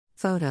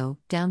Photo,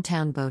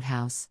 Downtown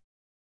Boathouse.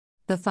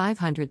 The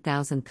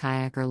 500,000th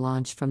kayaker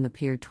launched from the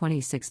Pier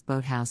 26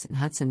 boathouse in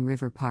Hudson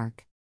River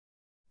Park.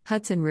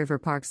 Hudson River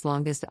Park's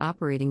longest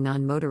operating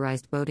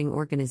non-motorized boating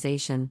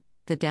organization,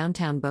 the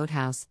Downtown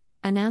Boathouse,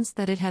 announced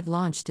that it had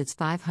launched its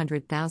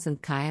 500,000th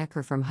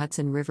kayaker from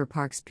Hudson River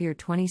Park's Pier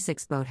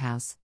 26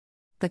 boathouse.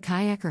 The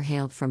kayaker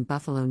hailed from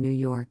Buffalo, New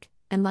York,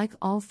 and like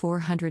all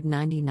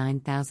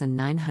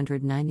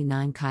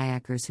 499,999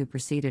 kayakers who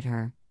preceded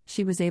her,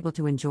 she was able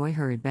to enjoy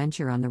her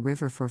adventure on the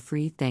river for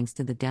free thanks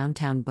to the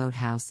Downtown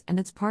Boathouse and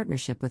its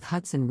partnership with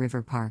Hudson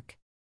River Park.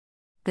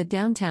 The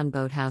Downtown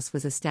Boathouse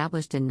was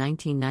established in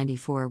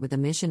 1994 with a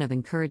mission of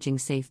encouraging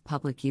safe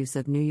public use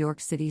of New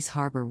York City's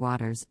harbor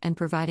waters and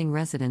providing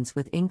residents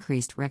with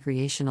increased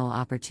recreational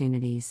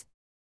opportunities.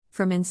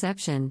 From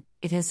inception,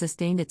 it has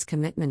sustained its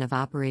commitment of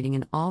operating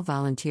an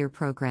all-volunteer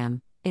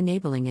program,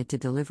 enabling it to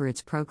deliver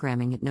its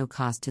programming at no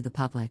cost to the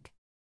public.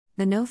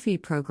 The no-fee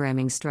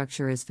programming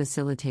structure is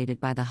facilitated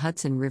by the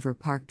Hudson River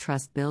Park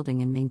Trust building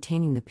and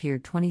maintaining the Pier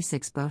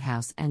 26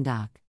 boathouse and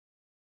dock.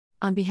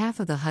 On behalf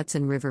of the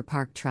Hudson River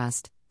Park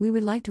Trust, we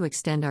would like to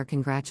extend our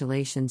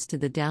congratulations to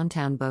the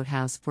Downtown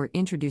Boathouse for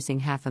introducing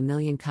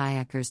 500,000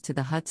 kayakers to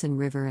the Hudson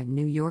River and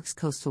New York's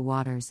coastal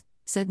waters,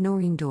 said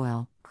Noreen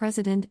Doyle,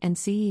 President and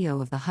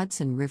CEO of the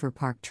Hudson River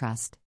Park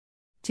Trust.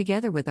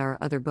 Together with our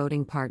other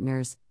boating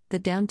partners, the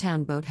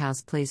Downtown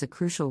Boathouse plays a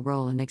crucial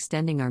role in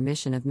extending our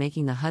mission of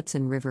making the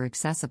Hudson River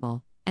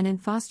accessible, and in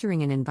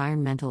fostering an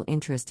environmental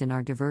interest in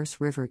our diverse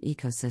river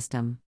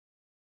ecosystem.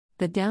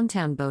 The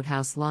Downtown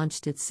Boathouse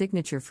launched its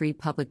signature free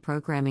public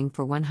programming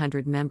for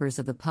 100 members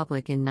of the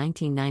public in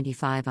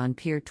 1995 on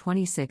Pier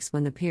 26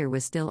 when the pier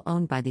was still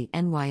owned by the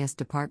NYS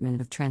Department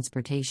of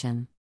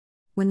Transportation.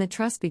 When the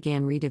Trust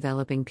began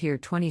redeveloping Pier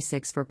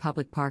 26 for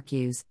public park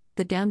use,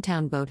 the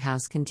Downtown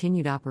Boathouse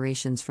continued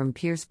operations from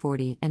Piers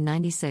 40 and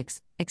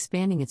 96,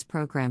 expanding its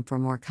program for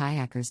more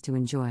kayakers to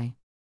enjoy.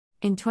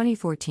 In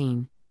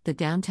 2014, the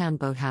Downtown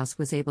Boathouse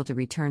was able to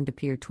return to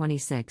Pier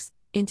 26,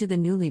 into the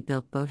newly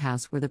built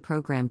boathouse where the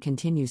program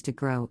continues to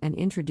grow and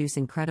introduce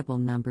incredible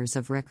numbers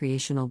of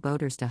recreational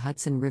boaters to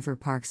Hudson River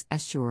Park's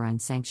estuarine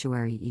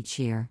sanctuary each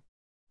year.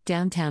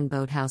 Downtown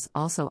Boathouse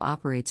also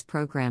operates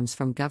programs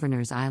from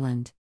Governor's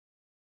Island.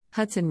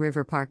 Hudson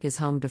River Park is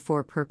home to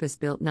 4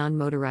 purpose-built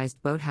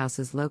non-motorized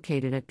boathouses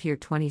located at Pier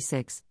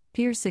 26,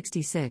 Pier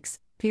 66,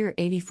 Pier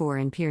 84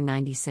 and Pier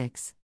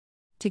 96.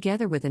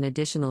 Together with an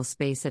additional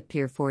space at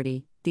Pier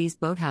 40, these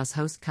boathouses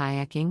host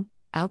kayaking,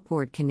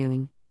 outboard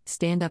canoeing,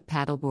 stand-up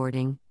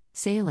paddleboarding,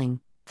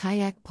 sailing,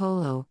 kayak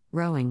polo,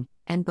 rowing,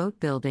 and boat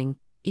building,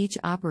 each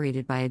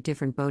operated by a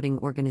different boating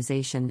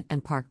organization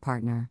and park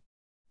partner.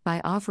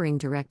 By offering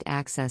direct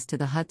access to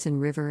the Hudson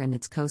River and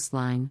its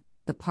coastline,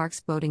 the park's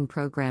boating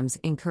programs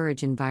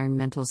encourage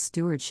environmental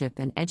stewardship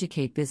and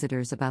educate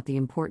visitors about the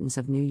importance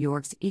of New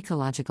York's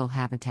ecological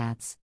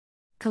habitats.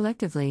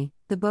 Collectively,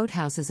 the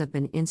boathouses have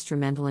been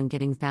instrumental in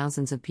getting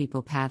thousands of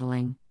people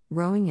paddling,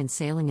 rowing and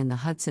sailing in the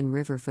Hudson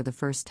River for the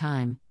first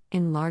time,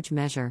 in large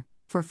measure,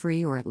 for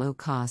free or at low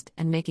cost,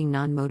 and making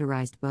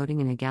non-motorized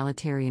boating an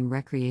egalitarian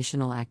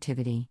recreational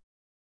activity.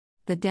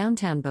 The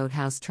Downtown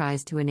Boathouse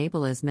tries to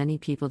enable as many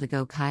people to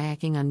go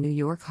kayaking on New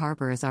York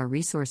Harbor as our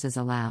resources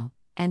allow,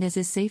 and as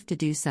is safe to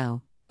do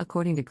so,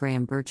 according to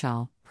Graham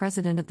Birchall,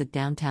 president of the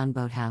Downtown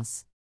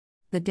Boathouse.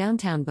 The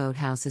Downtown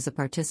Boathouse is a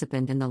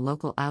participant in the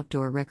local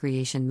outdoor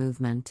recreation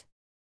movement.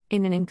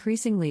 In an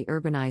increasingly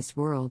urbanized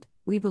world,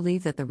 we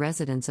believe that the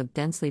residents of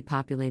densely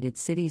populated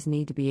cities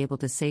need to be able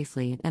to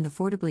safely and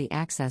affordably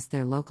access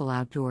their local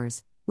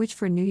outdoors, which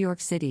for New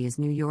York City is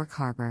New York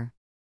Harbor.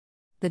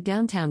 The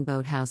Downtown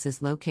Boathouse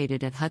is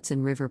located at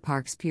Hudson River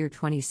Park's Pier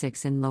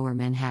 26 in Lower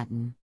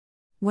Manhattan.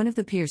 One of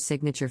the pier's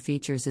signature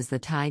features is the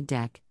Tide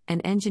Deck,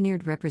 an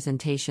engineered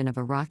representation of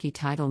a rocky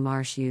tidal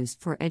marsh used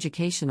for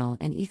educational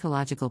and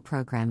ecological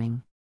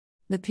programming.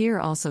 The pier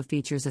also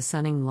features a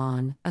sunning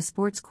lawn, a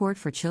sports court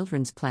for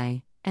children's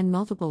play, and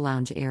multiple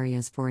lounge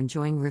areas for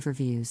enjoying river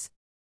views.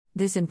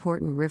 This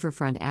important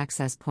riverfront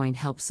access point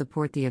helps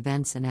support the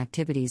events and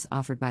activities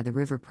offered by the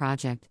River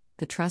Project,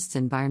 the Trust's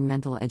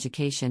environmental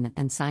education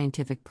and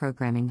scientific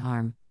programming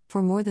arm,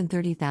 for more than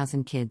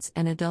 30,000 kids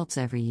and adults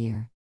every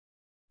year.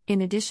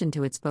 In addition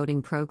to its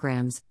boating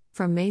programs,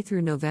 from May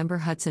through November,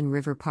 Hudson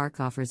River Park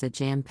offers a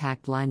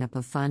jam-packed lineup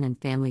of fun and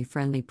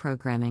family-friendly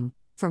programming,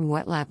 from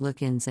wet lab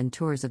look-ins and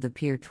tours of the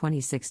Pier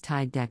 26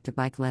 Tide Deck to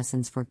bike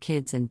lessons for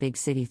kids and big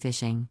city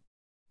fishing.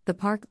 The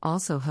park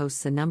also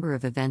hosts a number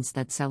of events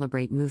that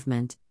celebrate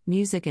movement,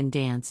 music and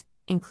dance,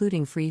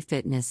 including free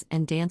fitness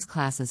and dance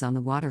classes on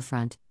the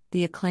waterfront,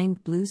 the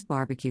acclaimed Blues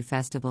Barbecue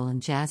Festival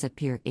and Jazz at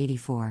Pier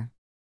 84.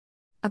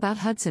 About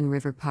Hudson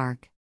River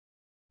Park.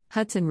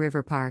 Hudson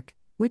River Park,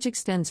 which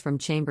extends from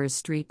Chambers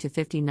Street to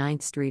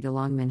 59th Street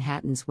along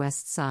Manhattan's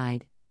west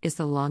side, is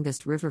the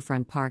longest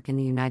riverfront park in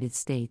the United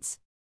States.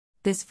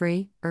 This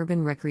free,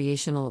 urban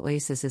recreational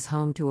oasis is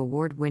home to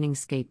award-winning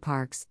skate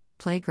parks,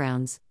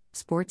 playgrounds,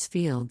 sports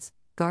fields,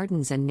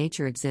 gardens and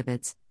nature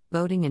exhibits,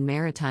 boating and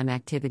maritime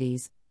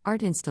activities,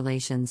 art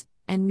installations,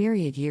 and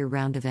myriad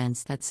year-round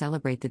events that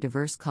celebrate the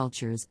diverse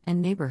cultures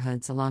and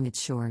neighborhoods along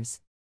its shores.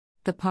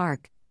 The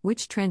park,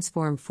 which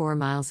transformed 4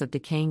 miles of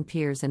decaying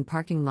piers and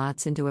parking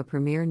lots into a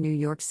premier New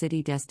York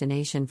City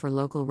destination for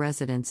local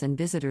residents and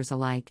visitors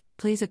alike,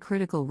 plays a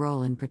critical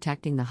role in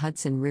protecting the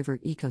Hudson River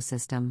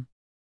ecosystem.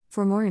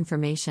 For more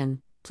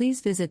information,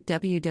 please visit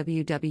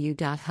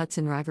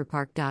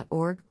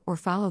www.hudsonriverpark.org or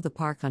follow the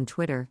park on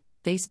Twitter,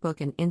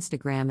 Facebook, and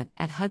Instagram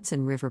at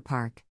Hudson River Park.